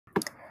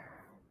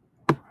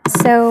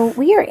So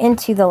we are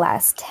into the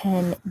last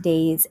 10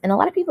 days, and a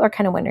lot of people are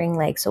kind of wondering,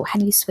 like, so how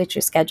do you switch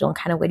your schedule and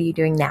kind of what are you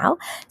doing now?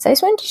 So I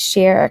just wanted to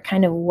share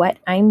kind of what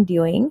I'm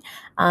doing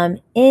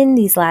in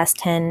these last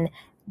 10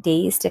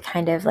 days to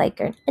kind of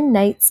and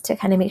nights to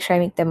kind of make sure I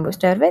make the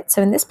most out of it.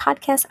 So in this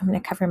podcast, I'm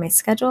going to cover my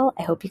schedule.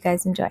 I hope you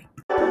guys enjoy.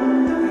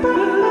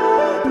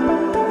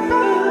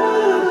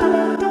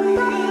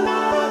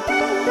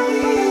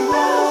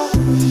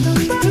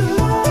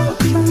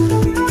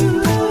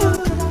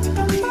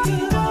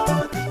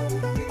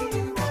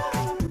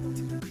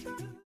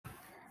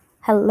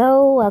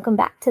 Hello, welcome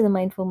back to the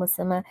Mindful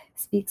Muslima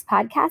Speaks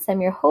podcast. I'm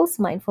your host,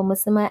 Mindful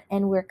Muslima,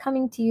 and we're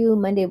coming to you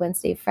Monday,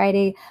 Wednesday,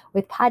 Friday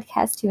with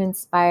podcasts to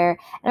inspire.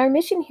 And our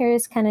mission here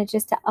is kind of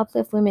just to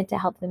uplift women to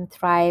help them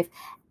thrive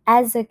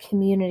as a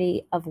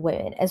community of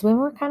women. As women,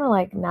 we're kind of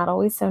like not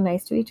always so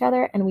nice to each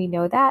other, and we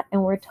know that,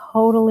 and we're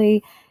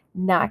totally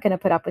not going to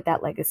put up with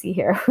that legacy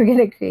here. We're going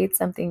to create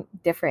something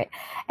different.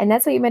 And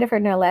that's what you might have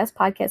heard in our last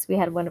podcast. We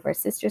had one of our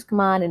sisters come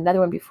on,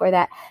 another one before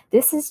that.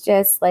 This is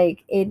just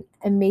like an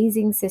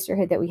amazing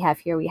sisterhood that we have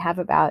here. We have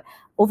about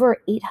over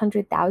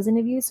 800,000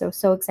 of you. So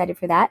excited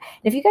for that.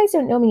 And if you guys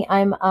don't know me,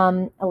 I'm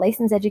a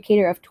licensed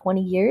educator of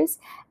 20 years,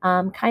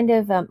 a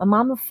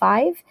mom of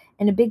 5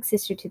 and a big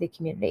sister to the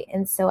community.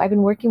 And so I've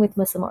been working with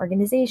Muslim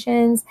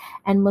organizations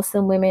and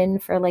Muslim women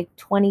for like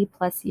 20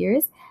 plus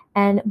years.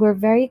 And we're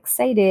very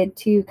excited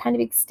to kind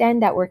of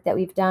extend that work that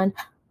we've done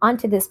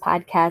onto this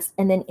podcast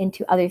and then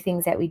into other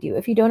things that we do.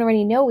 If you don't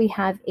already know, we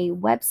have a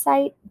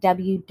website,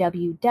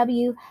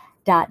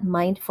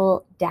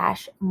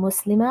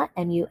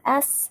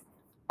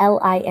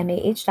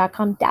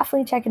 www.mindful-muslima.com.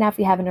 Definitely check it out if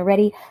you haven't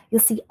already.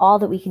 You'll see all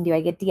that we can do.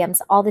 I get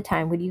DMs all the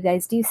time. What do you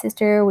guys do,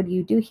 sister? What do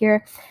you do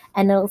here?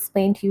 And it'll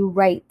explain to you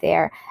right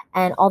there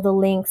and all the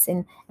links.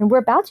 And we're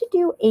about to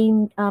do a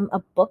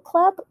book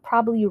club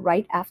probably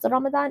right after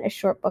Ramadan, a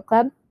short book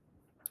club.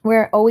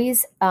 We're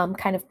always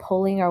kind of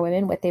polling our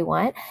women what they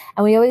want.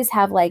 And we always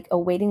have like a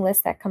waiting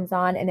list that comes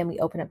on and then we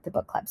open up the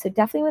book club. So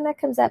definitely when that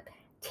comes up,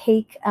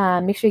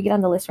 make sure you get on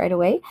the list right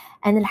away.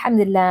 And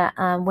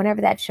alhamdulillah,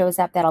 whenever that shows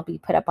up, that'll be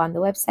put up on the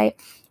website.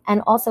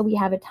 And also we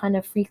have a ton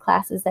of free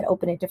classes that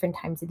open at different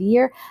times of the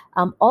year.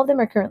 All of them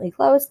are currently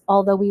closed,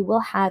 although we will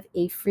have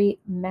a free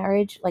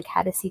marriage, like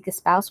how to seek a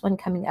spouse one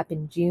coming up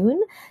in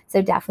June. So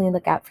definitely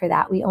look out for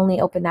that. We only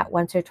open that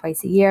once or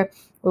twice a year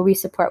where we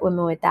support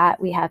women with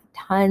that. We have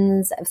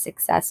tons of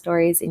success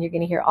stories and you're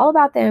going to hear all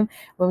about them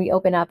when we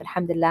open up,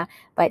 alhamdulillah.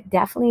 But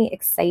definitely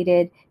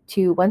excited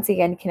to once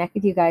again connect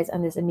with you guys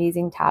on this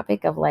amazing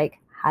topic of like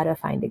how to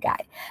find a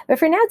guy. But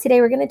for now,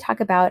 today we're going to talk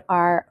about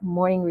our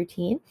morning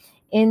routine.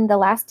 In the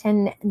last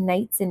 10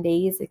 nights and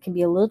days, it can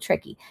be a little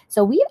tricky.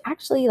 So we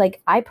actually,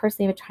 I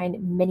personally have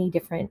tried many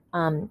different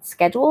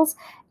schedules,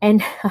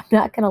 and I'm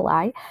not going to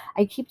lie,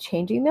 I keep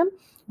changing them.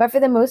 But for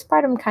the most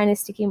part, I'm kind of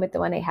sticking with the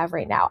one I have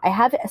right now. I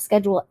have a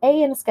schedule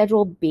A and a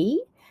schedule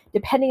B,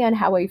 depending on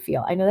how I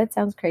feel. I know that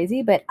sounds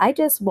crazy, but I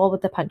just roll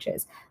with the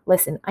punches.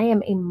 Listen, I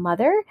am a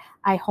mother.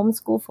 I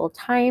homeschool full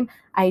time.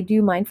 I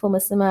do Mindful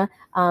Muslima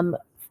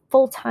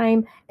full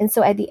time. And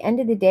so at the end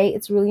of the day,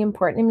 it's really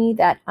important to me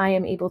that I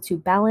am able to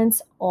balance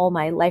all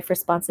my life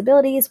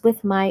responsibilities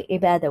with my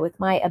ibadah, with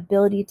my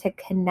ability to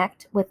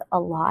connect with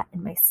Allah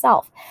and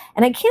myself.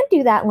 And I can't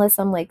do that unless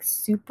I'm like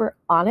super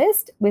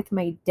honest with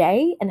my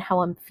day and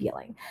how I'm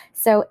feeling.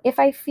 So if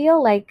I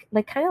feel like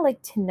kind of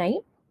like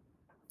tonight,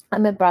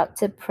 I'm about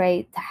to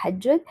pray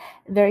tahajjud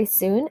very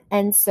soon.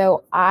 And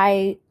so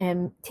I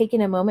am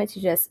taking a moment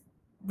to just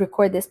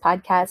record this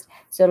podcast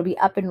so it'll be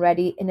up and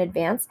ready in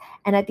advance.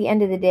 And at the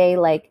end of the day,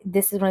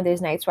 this is one of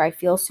those nights where I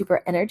feel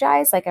super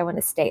energized. Like I want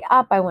to stay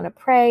up, I want to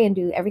pray and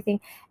do everything.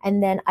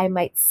 And then I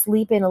might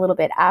sleep in a little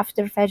bit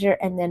after Fajr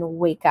and then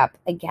wake up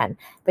again.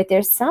 But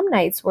there's some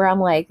nights where I'm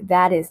like,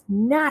 that is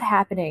not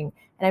happening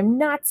and I'm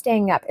not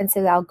staying up. And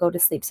so I'll go to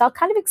sleep. So I'll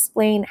kind of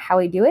explain how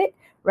I do it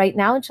right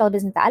now, inshallah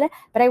bismillah ta'ala,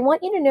 but I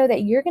want you to know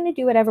that you're going to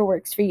do whatever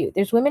works for you.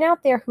 There's women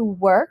out there who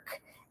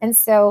work, and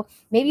so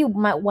maybe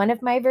one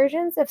of my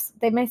versions of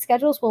my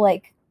schedules will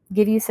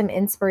give you some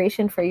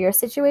inspiration for your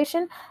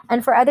situation,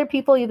 and for other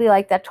people you'll be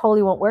like, that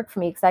totally won't work for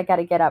me because I got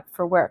to get up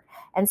for work.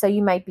 And so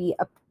you might be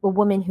a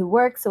woman who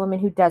works, a woman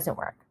who doesn't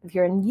work. If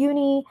you're in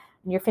uni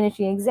and you're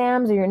finishing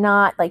exams or you're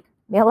not,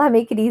 may Allah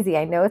make it easy.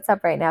 I know it's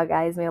up right now,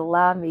 guys. May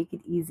Allah make it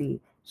easy.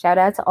 Shout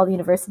out to all the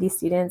university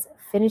students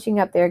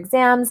finishing up their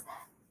exams.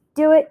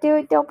 Do it.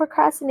 Don't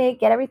procrastinate.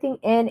 Get everything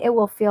in. It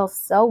will feel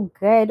so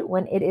good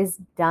when it is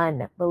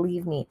done.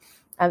 Believe me.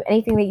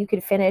 Anything that you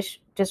could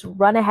finish, just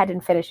run ahead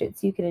and finish it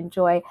so you can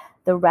enjoy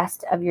the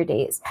rest of your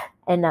days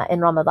in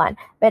Ramadan.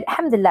 But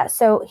alhamdulillah.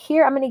 So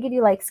here I'm going to give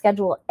you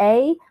schedule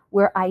A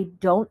where I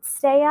don't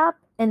stay up,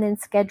 and then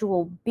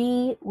schedule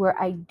B where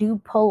I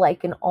do pull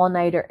an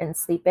all-nighter and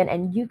sleep in,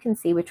 and you can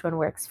see which one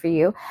works for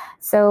you.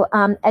 So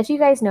as you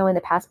guys know, in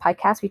the past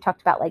podcast, we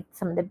talked about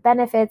some of the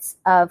benefits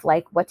of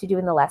what to do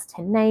in the last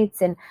 10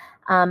 nights and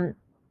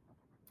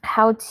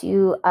how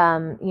to,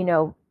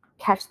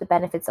 catch the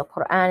benefits of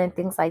Quran and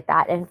things like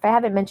that. And if I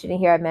haven't mentioned it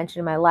here, I've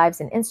mentioned in my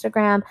lives in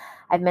Instagram,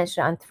 I've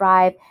mentioned it on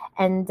Thrive,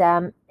 and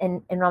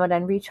in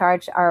Ramadan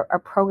Recharge,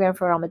 our program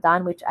for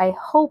Ramadan, which I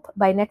hope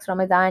by next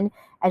Ramadan,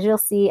 as you'll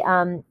see,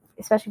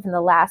 especially from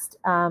the last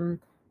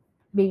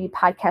maybe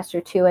podcast or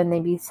two and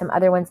maybe some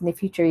other ones in the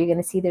future, you're going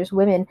to see there's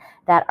women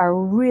that are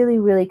really,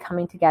 really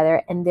coming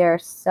together, and they're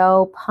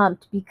so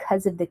pumped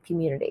because of the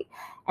community.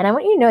 And I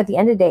want you to know, at the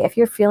end of the day, if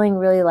you're feeling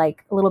really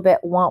like a little bit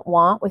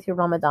want with your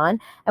Ramadan,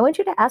 I want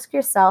you to ask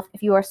yourself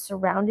if you are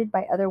surrounded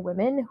by other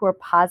women who are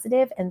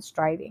positive and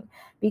striving.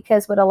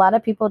 Because what a lot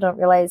of people don't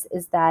realize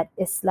is that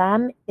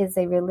Islam is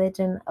a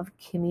religion of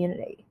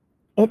community.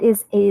 It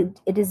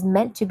is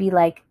meant to be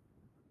like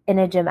in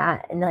a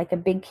jama'at, in like a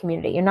big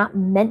community. You're not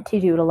meant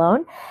to do it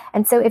alone.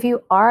 And so if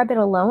you are a bit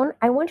alone,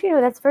 I want you to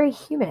know that's very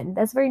human.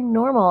 That's very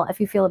normal if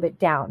you feel a bit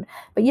down.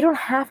 But you don't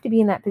have to be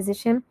in that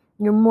position.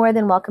 You're more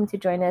than welcome to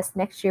join us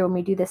next year when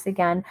we do this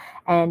again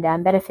and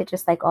benefit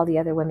just like all the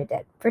other women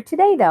did. For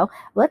today, though,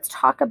 let's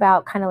talk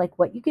about kind of like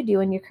what you could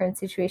do in your current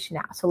situation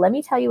now. So let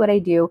me tell you what I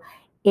do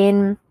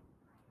in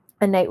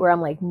a night where I'm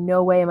like,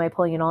 no way am I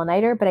pulling an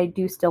all-nighter, but I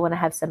do still want to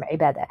have some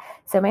ibadah.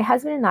 So my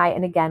husband and I,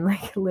 and again,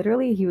 like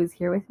literally he was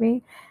here with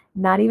me,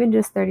 not even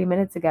just 30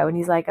 minutes ago. And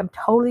he's like, I'm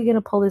totally going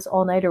to pull this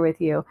all-nighter with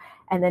you.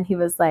 And then he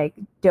was like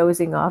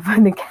dozing off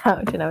on the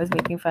couch, and I was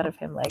making fun of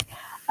him like,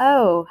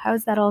 oh,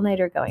 how's that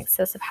all-nighter going?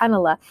 So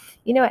subhanAllah,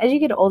 as you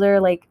get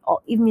older, like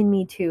even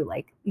me too,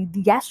 like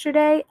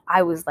yesterday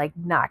I was like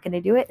not going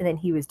to do it. And then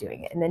he was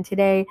doing it. And then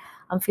today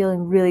I'm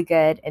feeling really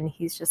good. And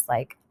he's just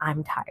like,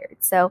 I'm tired.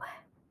 So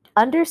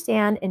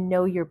understand and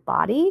know your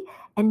body,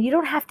 and you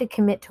don't have to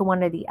commit to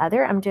one or the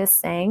other. I'm just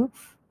saying,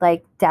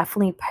 like,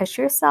 definitely push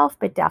yourself,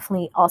 but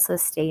definitely also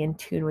stay in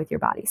tune with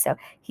your body. So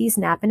he's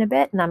napping a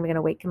bit, and I'm going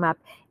to wake him up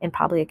in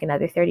probably like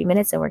another 30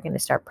 minutes, and we're going to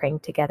start praying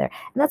together.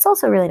 And that's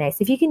also really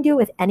nice. If you can do it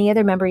with any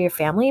other member of your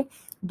family,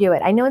 do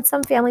it. I know in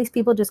some families,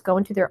 people just go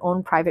into their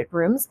own private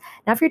rooms.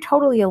 Now, if you're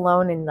totally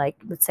alone and like,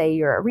 let's say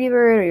you're a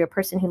revert or you're a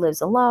person who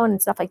lives alone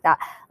and stuff like that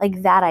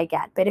I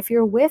get. But if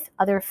you're with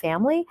other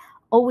family,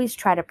 always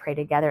try to pray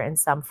together in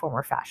some form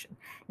or fashion.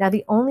 Now,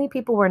 the only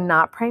people we're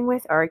not praying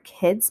with are our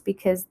kids,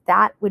 because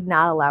that would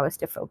not allow us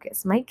to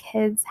focus. My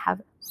kids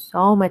have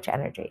so much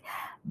energy.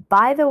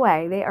 By the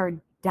way, they are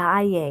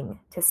dying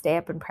to stay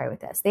up and pray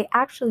with us. They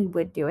actually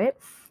would do it,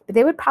 but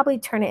they would probably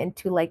turn it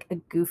into like a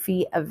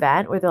goofy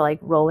event where they're like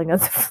rolling on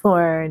the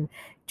floor and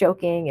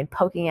joking and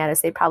poking at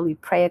us. They'd probably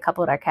pray a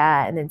couple of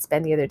rakat and then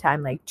spend the other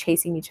time like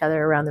chasing each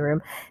other around the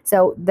room.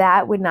 So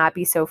that would not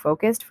be so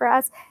focused for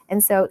us.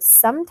 And so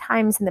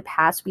sometimes in the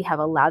past we have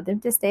allowed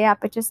them to stay up,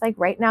 but just like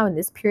right now in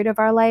this period of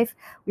our life,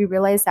 we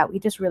realize that we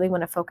just really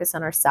want to focus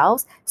on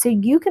ourselves. So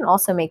you can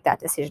also make that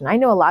decision. I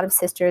know a lot of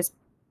sisters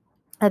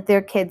that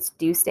their kids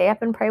do stay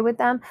up and pray with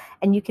them,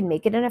 and you can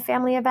make it in a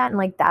family event, and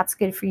like that's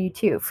good for you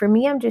too. For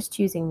me, I'm just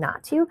choosing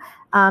not to,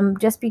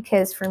 just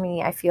because for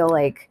me, I feel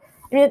like,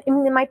 I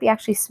mean, it might be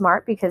actually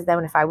smart, because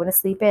then if I want to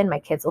sleep in, my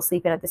kids will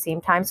sleep in at the same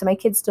time. So my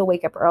kids still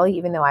wake up early,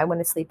 even though I want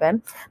to sleep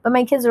in. But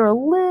my kids are a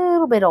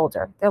little bit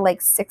older. They're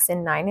like 6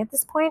 and 9 at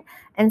this point.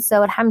 And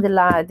so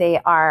alhamdulillah, they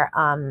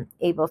are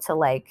able to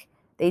like,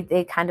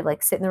 they kind of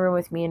like sit in the room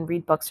with me and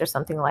read books or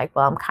something. Like,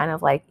 well, I'm kind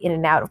of like in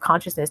and out of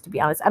consciousness, to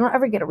be honest. I don't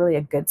ever get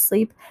a good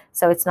sleep.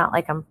 So it's not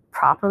like I'm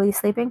properly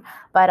sleeping.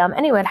 But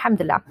anyway,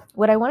 alhamdulillah,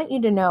 what I want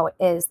you to know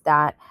is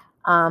that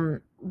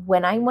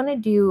when I want to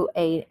do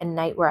a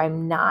night where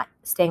I'm not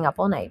staying up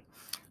all night,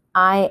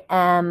 I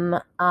am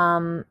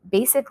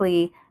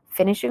basically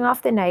finishing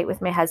off the night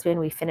with my husband.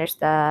 We finish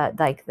the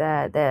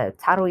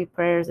Tarawih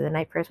prayers or the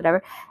night prayers,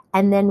 whatever.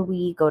 And then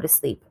we go to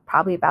sleep,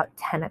 probably about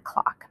 10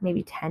 o'clock,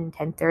 maybe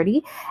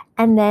 10:30.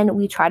 And then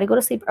we try to go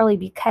to sleep early,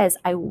 because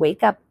I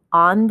wake up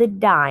on the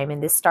dime,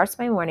 and this starts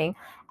my morning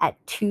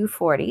at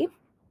 2:40.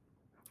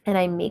 And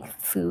I make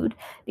food,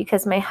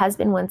 because my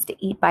husband wants to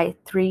eat by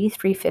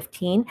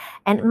 3:15.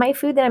 And my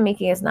food that I'm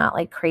making is not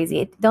like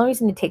crazy. The only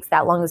reason it takes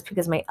that long is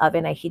because my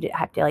oven, I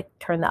have to like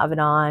turn the oven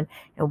on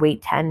and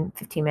wait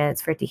 10-15 minutes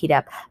for it to heat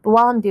up. But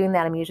while I'm doing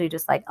that, I'm usually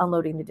just like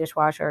unloading the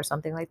dishwasher or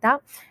something like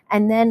that.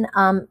 And then,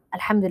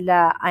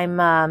 alhamdulillah,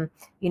 I'm,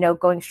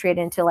 going straight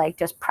into like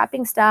just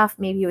prepping stuff,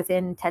 maybe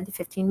within 10 to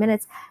 15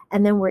 minutes.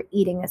 And then we're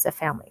eating as a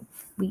family.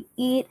 We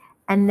eat.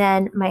 And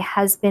then my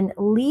husband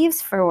leaves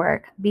for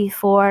work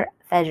before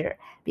Fajr,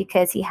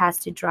 because he has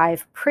to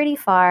drive pretty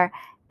far.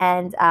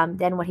 And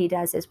then what he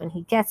does is when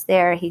he gets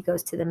there, he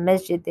goes to the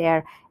masjid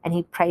there and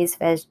he prays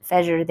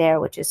Fajr there,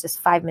 which is just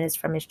 5 minutes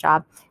from his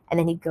job. And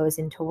then he goes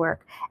into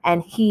work,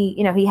 and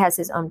he has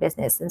his own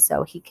business. And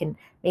so he can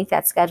make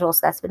that schedule.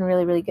 So that's been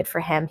really, really good for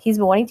him. He's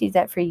been wanting to do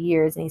that for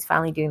years, and he's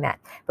finally doing that.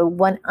 But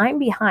when I'm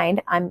behind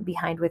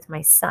with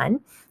my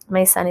son.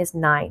 My son is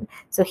 9.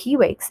 So he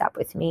wakes up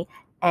with me,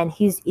 and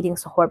he's eating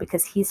suhoor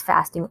because he's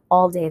fasting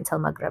all day until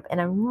Maghrib. And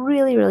I'm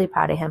really, really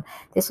proud of him.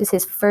 This was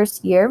his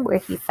first year where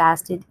he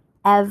fasted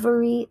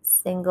every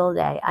single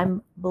day.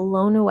 I'm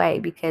blown away,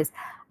 because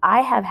I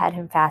have had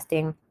him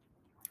fasting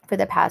for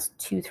the past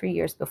 2-3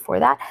 years before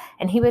that,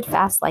 and he would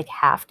fast like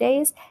half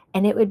days,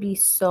 and it would be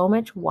so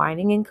much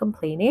whining and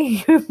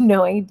complaining. You have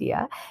no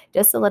idea.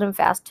 Just to let him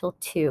fast till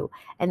 2,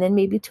 and then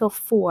maybe till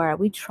 4.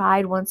 We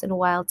tried once in a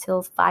while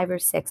till 5 or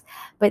 6,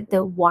 but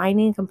the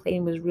whining and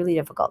complaining was really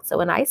difficult. So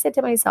when I said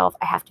to myself,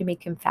 I have to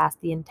make him fast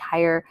the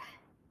entire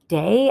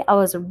day, I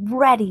was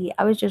ready.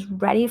 I was just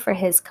ready for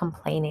his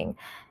complaining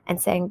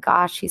and saying,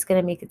 gosh, he's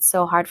going to make it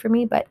so hard for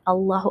me. But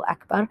Allahu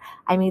Akbar,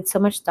 I made so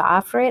much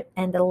dua for it.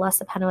 And Allah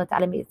subhanahu wa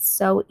ta'ala made it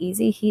so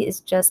easy. He is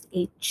just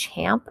a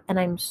champ. And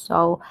I'm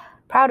so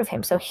proud of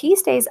him. So he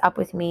stays up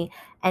with me,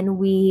 and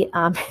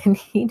and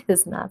he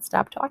does not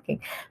stop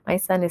talking. My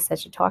son is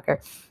such a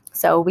talker.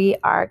 So we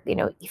are,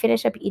 you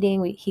finish up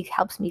eating, he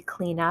helps me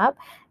clean up,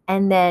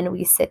 and then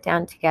we sit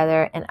down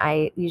together, and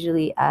I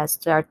usually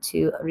start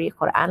to read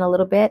Quran a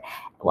little bit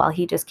while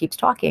he just keeps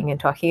talking and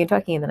talking and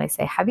talking. And then I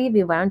say,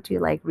 Habibi, why don't you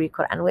like read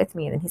Quran with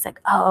me? And then he's like,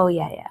 oh,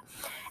 yeah, yeah.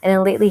 And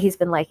then lately he's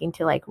been liking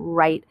to like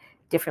write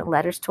different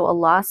letters to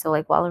Allah. So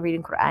like while I'm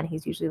reading Quran,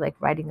 he's usually like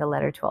writing a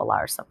letter to Allah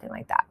or something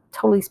like that.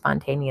 Totally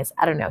spontaneous.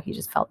 I don't know. He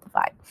just felt the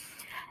vibe.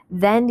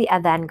 Then the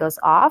adhan goes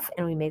off,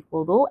 and we make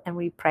wudu, and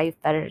we pray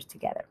Fajr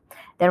together.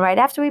 Then right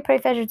after we pray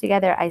Fajr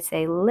together, I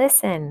say,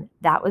 listen,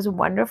 that was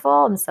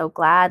wonderful. I'm so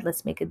glad.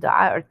 Let's make a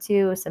dua or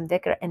two, some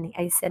dhikr. And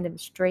I send him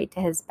straight to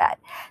his bed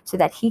so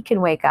that he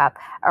can wake up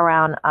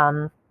around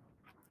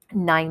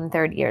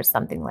 9:30 or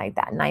something like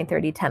that,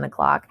 9:30, 10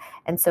 o'clock.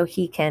 And so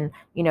he can,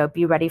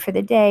 be ready for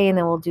the day, and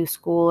then we'll do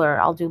school, or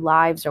I'll do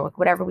lives, or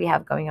whatever we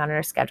have going on in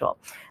our schedule.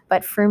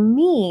 But for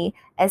me,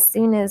 as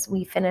soon as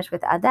we finish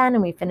with adhan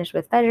and we finish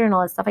with fajr and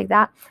all that stuff like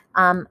that,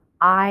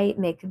 I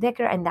make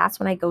dhikr, and that's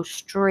when I go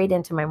straight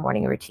into my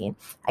morning routine.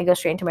 I go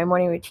straight into my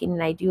morning routine,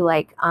 and I do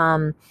like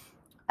my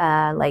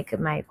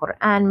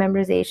Quran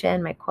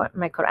memorization, my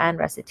Quran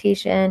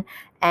recitation,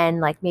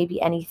 and like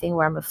maybe anything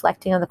where I'm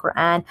reflecting on the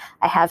Quran.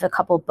 I have a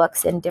couple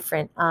books in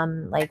different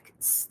like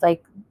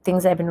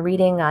things I've been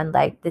reading on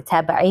like the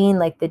Tabi'een,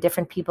 like the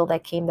different people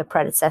that came, the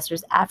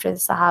predecessors after the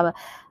Sahaba.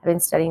 I've been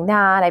studying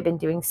that. I've been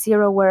doing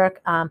Sirah work.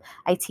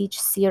 I teach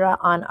Sirah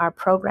on our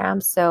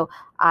program, so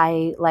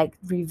I like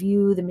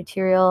review the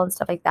material and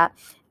stuff like that.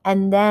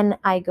 And then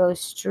I go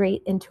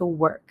straight into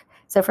work.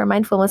 So for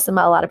Mindful Muslim,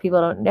 a lot of people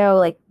don't know,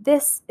 like,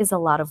 this is a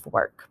lot of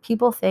work.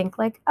 People think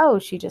like, oh,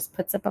 she just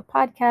puts up a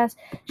podcast.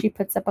 She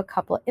puts up a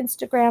couple of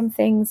Instagram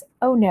things.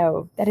 Oh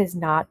no, that is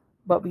not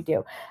what we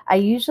do. I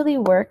usually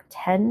work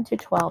 10 to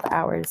 12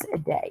 hours a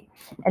day.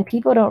 And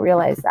people don't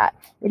realize that.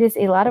 It is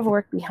a lot of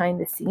work behind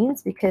the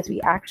scenes, because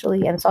we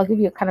actually, and so I'll give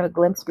you kind of a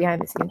glimpse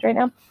behind the scenes right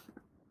now.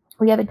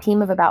 We have a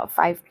team of about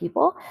 5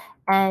 people,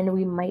 and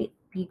we might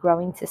be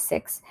growing to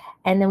 6.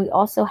 And then we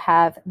also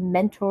have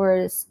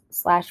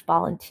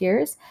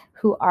mentors/volunteers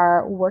who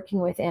are working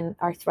within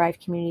our Thrive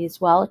community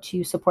as well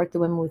to support the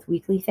women with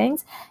weekly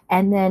things.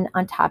 And then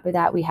on top of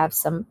that, we have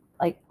some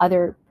like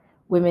other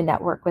women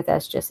that work with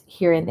us just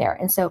here and there.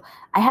 And so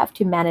I have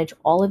to manage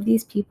all of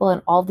these people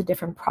and all the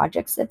different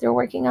projects that they're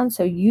working on.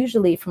 So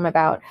usually from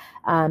about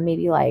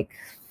maybe like,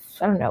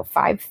 I don't know,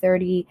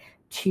 5:30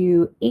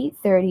 to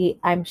 8:30,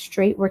 I'm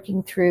straight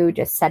working through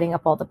just setting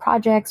up all the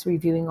projects,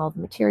 reviewing all the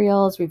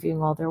materials,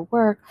 reviewing all their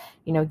work,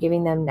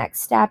 giving them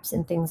next steps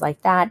and things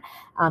like that,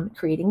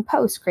 creating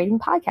posts, creating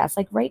podcasts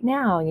like right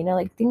now,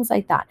 like things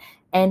like that.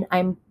 And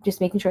I'm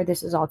just making sure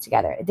this is all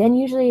together. Then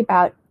usually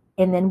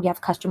and then we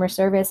have customer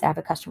service. I have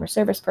a customer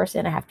service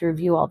person. I have to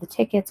review all the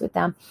tickets with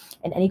them,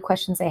 and any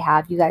questions they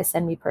have, you guys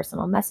send me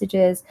personal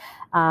messages.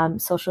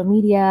 Social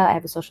media, I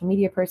have a social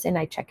media person.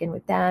 I check in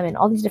with them and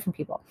all these different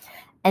people.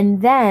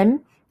 And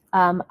then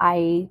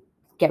I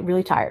get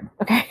really tired.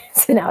 Okay.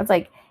 So now it's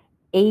like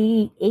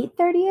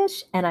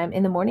 8:30ish, and I'm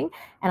in the morning,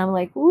 and I'm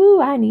like,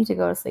 woo, I need to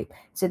go to sleep.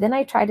 So then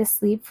I try to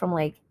sleep from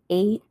like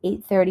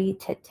 8:30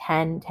 to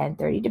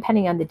 10:30,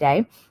 depending on the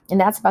day. And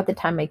that's about the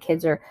time my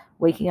kids are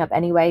waking up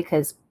anyway,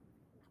 because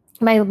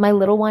my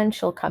little one,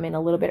 she'll come in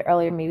a little bit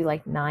earlier, maybe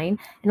like 9.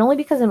 And only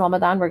because in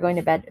Ramadan, we're going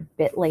to bed a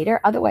bit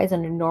later. Otherwise,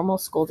 on a normal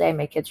school day,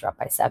 my kids are up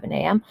by 7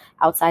 a.m.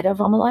 outside of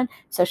Ramadan.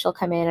 So she'll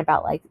come in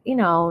about like,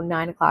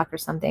 9 o'clock or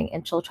something,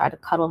 and she'll try to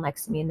cuddle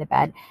next to me in the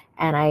bed.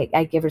 And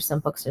I give her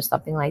some books or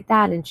something like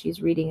that, and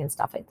she's reading and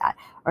stuff like that.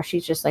 Or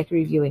she's just like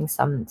reviewing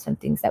some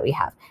things that we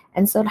have.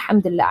 And so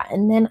alhamdulillah.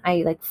 And then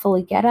I like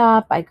fully get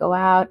up, I go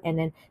out, and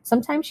then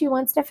sometimes she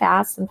wants to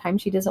fast,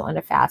 sometimes she doesn't want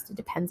to fast. It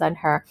depends on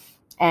her.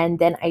 And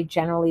then I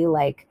generally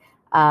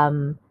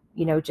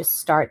just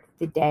start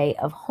the day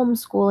of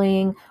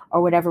homeschooling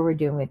or whatever we're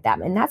doing with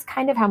them. And that's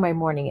kind of how my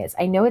morning is.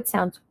 I know it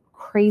sounds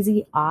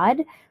crazy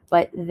odd,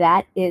 but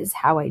that is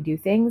how I do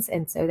things.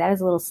 And so that is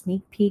a little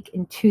sneak peek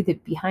into the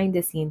behind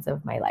the scenes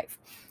of my life.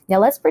 Now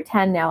let's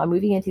pretend now I'm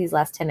moving into these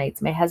last 10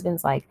 nights. My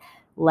husband's like,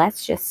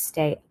 let's just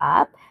stay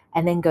up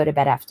and then go to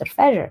bed after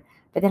Fajr.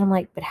 But then I'm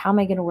like, but how am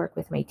I going to work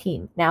with my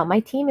team? Now, my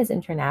team is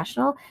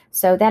international,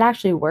 so that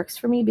actually works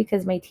for me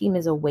because my team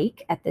is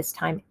awake at this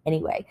time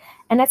anyway.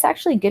 And that's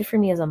actually good for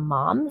me as a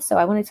mom. So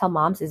I want to tell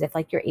moms is if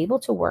like you're able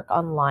to work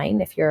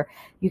online, if you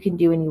can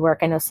do any work.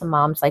 I know some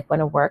moms like want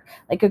to work.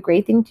 Like a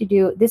great thing to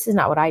do, this is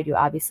not what I do,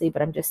 obviously,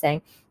 but I'm just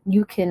saying,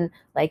 you can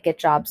like get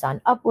jobs on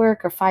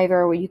Upwork or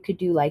Fiverr where you could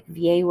do like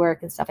VA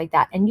work and stuff like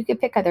that. And you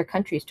could pick other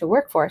countries to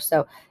work for.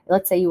 So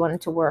let's say you wanted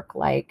to work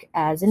like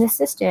as an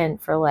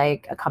assistant for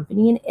like a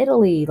company in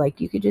Italy, like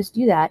you could just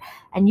do that.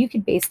 And you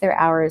could base their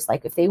hours,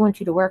 like if they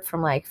want you to work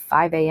from like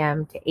 5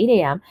 a.m. to 8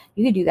 a.m.,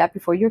 you could do that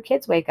before your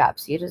kids wake up.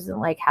 So it doesn't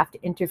like have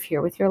to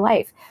interfere with your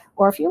life.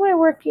 Or if you want to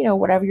work,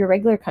 whatever your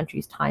regular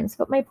country's times.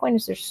 But my point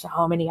is there's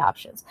so many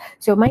options.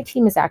 So my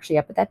team is actually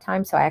up at that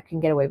time, so I can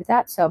get away with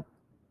that. So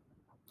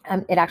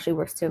it actually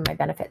works to my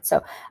benefit.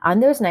 So on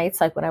those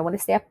nights, like when I want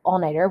to stay up all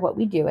nighter, what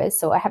we do is,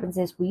 so what happens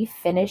is we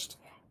finished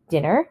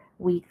dinner,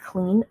 we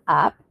clean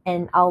up,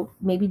 and I'll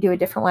maybe do a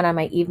different one on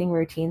my evening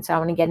routine. So I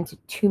don't want to get into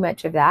too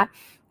much of that,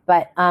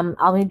 but I'm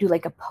going to do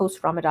like a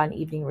post Ramadan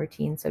evening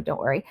routine. So don't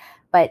worry.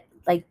 But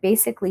like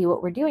basically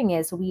what we're doing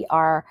is we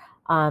are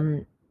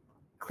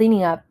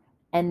cleaning up,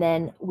 and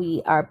then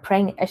we are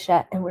praying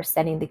Isha and we're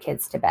sending the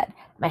kids to bed.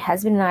 My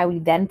husband and I, we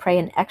then pray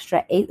an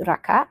extra 8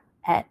 rak'ah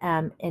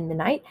in the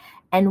night,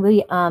 and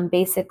we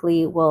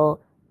basically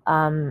will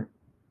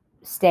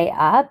stay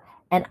up,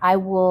 and I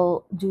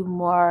will do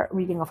more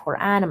reading of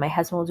Quran, and my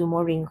husband will do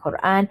more reading of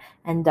Quran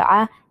and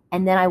dua,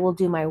 and then I will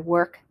do my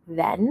work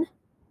then.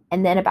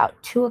 And then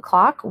about 2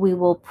 o'clock, we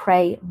will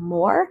pray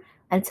more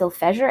until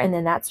Fajr, and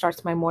then that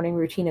starts my morning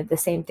routine of the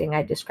same thing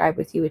I described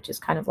with you, which is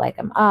kind of like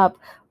I'm up,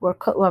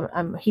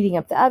 I'm heating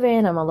up the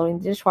oven, I'm unloading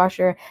the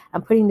dishwasher,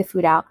 I'm putting the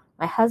food out.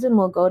 My husband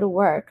will go to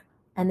work,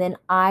 and then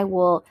I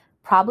will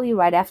probably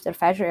right after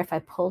Fajr, if I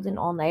pulled an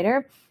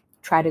all-nighter,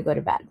 try to go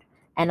to bed.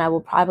 And I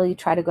will probably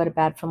try to go to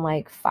bed from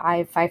like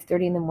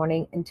 5:30 in the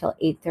morning until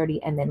 8:30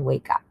 and then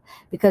wake up,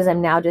 because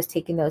I'm now just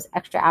taking those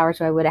extra hours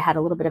where I would have had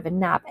a little bit of a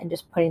nap and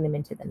just putting them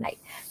into the night.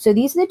 So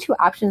these are the two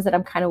options that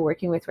I'm kind of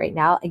working with right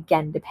now.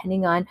 Again,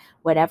 depending on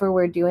whatever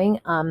we're doing,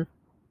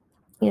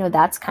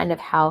 that's kind of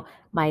how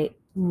my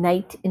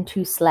night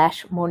into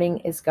slash morning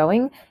is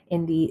going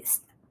in the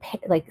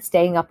like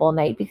staying up all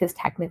night, because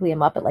technically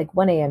I'm up at like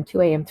 1 a.m.,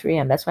 2 a.m., 3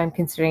 a.m. That's why I'm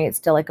considering it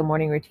still like a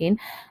morning routine.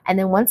 And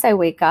then once I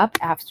wake up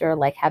after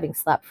like having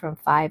slept from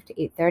 5 to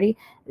 8:30,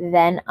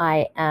 then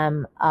I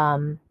am,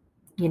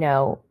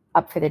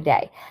 up for the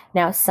day.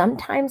 Now,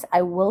 sometimes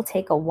I will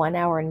take a 1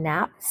 hour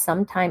nap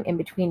sometime in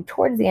between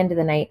towards the end of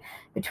the night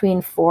between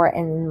 4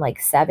 and like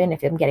 7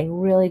 if I'm getting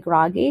really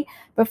groggy.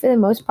 But for the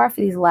most part,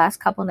 for these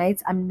last couple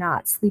nights, I'm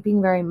not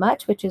sleeping very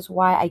much, which is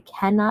why I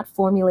cannot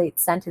formulate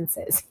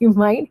sentences. You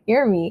might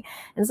hear me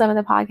in some of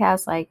the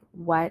podcasts like,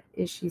 what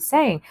is she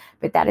saying?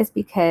 But that is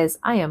because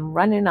I am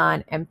running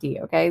on empty,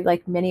 okay?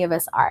 Like many of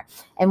us are.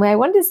 And what I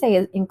wanted to say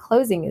is, in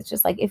closing, is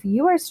just like, if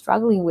you are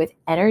struggling with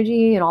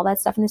energy and all that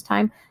stuff in this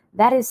time,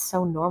 that is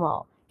so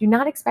normal. Do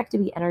not expect to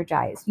be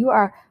energized. You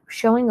are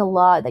showing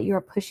Allah that you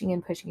are pushing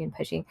and pushing and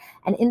pushing.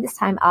 And in this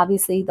time,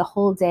 obviously, the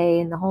whole day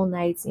and the whole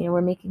nights,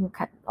 we're making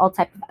all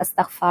type of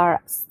astaghfar,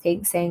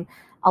 saying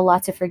Allah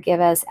to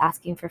forgive us,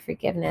 asking for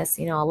forgiveness.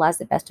 Allah is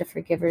the best of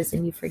forgivers,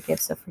 and you forgive,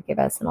 so forgive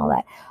us, and all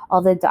that.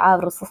 All the dua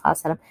of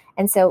Rasulullah.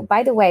 And so,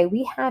 by the way,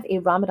 we have a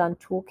Ramadan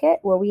toolkit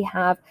where we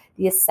have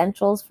the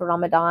essentials for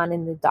Ramadan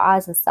and the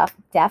du'as and stuff.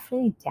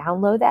 Definitely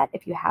download that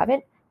if you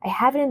haven't. I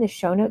have it in the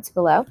show notes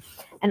below.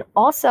 And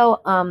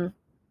also,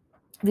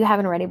 if you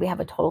haven't already, we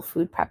have a total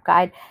food prep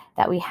guide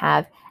that we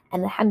have.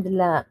 And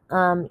alhamdulillah,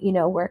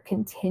 we're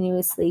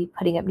continuously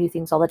putting up new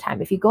things all the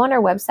time. If you go on our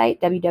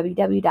website,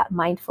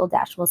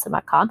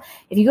 www.mindful-muslim.com,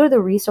 if you go to the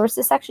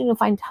resources section, you'll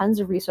find tons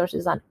of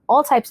resources on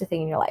all types of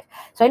things in your life.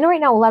 So I know right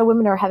now a lot of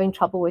women are having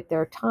trouble with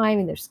their time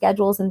and their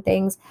schedules and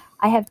things.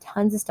 I have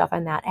tons of stuff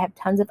on that. I have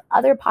tons of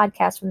other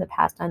podcasts from the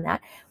past on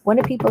that. One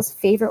of people's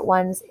favorite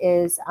ones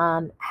is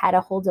How to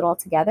Hold It All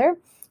Together.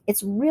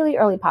 It's really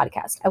early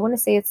podcast. I want to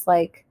say it's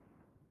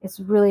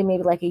really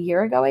maybe like a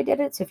year ago I did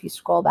it. So if you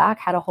scroll back,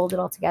 How to Hold It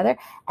All Together.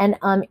 And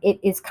it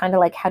is kind of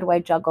like, how do I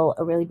juggle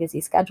a really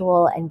busy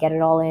schedule and get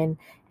it all in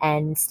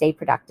and stay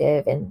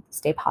productive and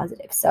stay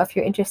positive. So if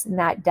you're interested in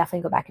that,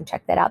 definitely go back and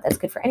check that out. That's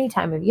good for any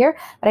time of year.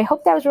 But I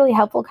hope that was really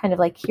helpful, kind of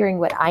like hearing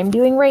what I'm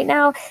doing right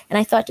now. And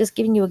I thought just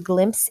giving you a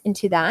glimpse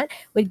into that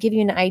would give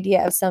you an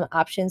idea of some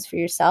options for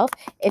yourself.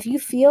 If you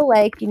feel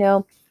like,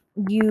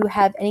 you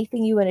have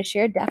anything you want to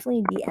share,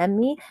 definitely DM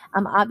me.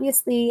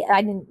 Obviously,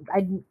 I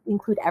didn't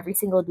include every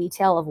single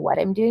detail of what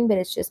I'm doing, but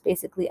it's just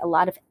basically a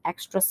lot of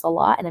extra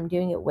salah, and I'm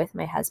doing it with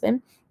my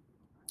husband.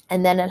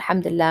 And then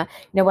alhamdulillah,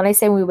 when I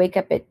say we wake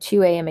up at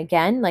 2 a.m.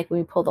 again, like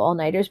when we pull the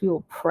all-nighters, we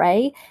will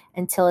pray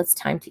until it's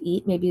time to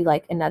eat, maybe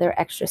like another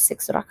extra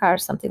 6 rak'ah or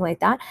something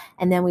like that.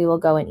 And then we will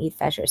go and eat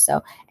fajr.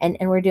 So, and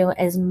we're doing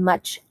as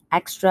much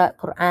extra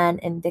Quran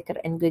and dhikr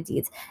and good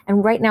deeds.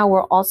 And right now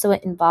we're also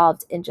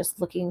involved in just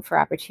looking for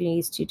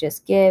opportunities to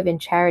just give in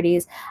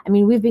charities. I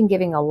mean, we've been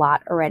giving a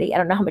lot already. I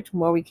don't know how much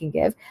more we can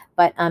give,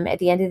 but at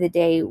the end of the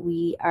day,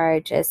 we are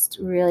just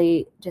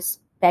really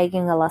just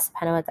begging Allah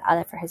subhanahu wa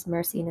ta'ala for his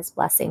mercy and his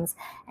blessings,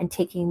 and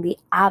taking the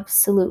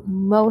absolute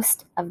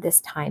most of this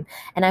time.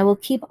 And I will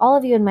keep all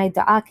of you in my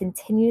dua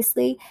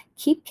continuously.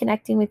 Keep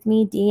connecting with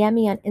me. DM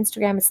me on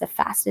Instagram. It's the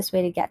fastest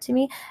way to get to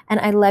me. And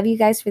I love you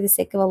guys for the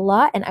sake of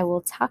Allah. And I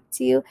will talk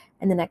to you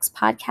in the next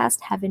podcast.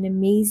 Have an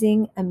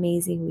amazing,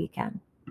 amazing weekend.